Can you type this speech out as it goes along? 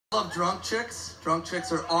Love drunk chicks. Drunk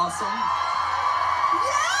chicks are awesome.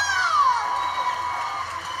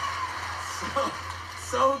 Yeah!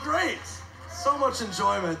 So great. So much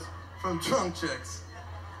enjoyment from drunk chicks.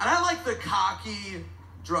 And I like the cocky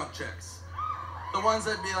drunk chicks. The ones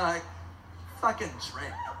that be like, fucking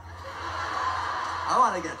drink. I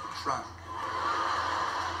want to get drunk.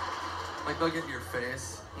 Like they'll get in your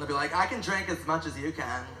face and they'll be like, I can drink as much as you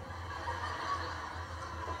can.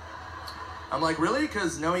 I'm like, really?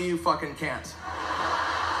 Because no, you fucking can't.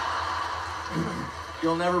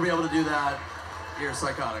 You'll never be able to do that. You're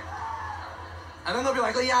psychotic. And then they'll be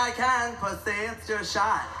like, oh yeah, I can, pussy. Let's do a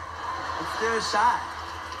shot. Let's do a shot.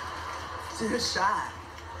 Let's do a shot.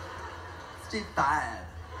 Let's do 5.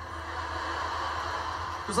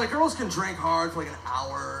 Because like girls can drink hard for like an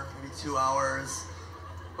hour, maybe 2 hours.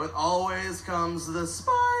 But always comes the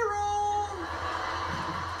spiral.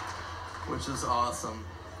 Which is awesome.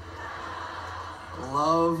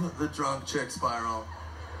 Love the drunk chick spiral.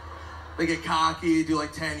 They get cocky, do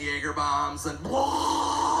like 10 Jaeger bombs, and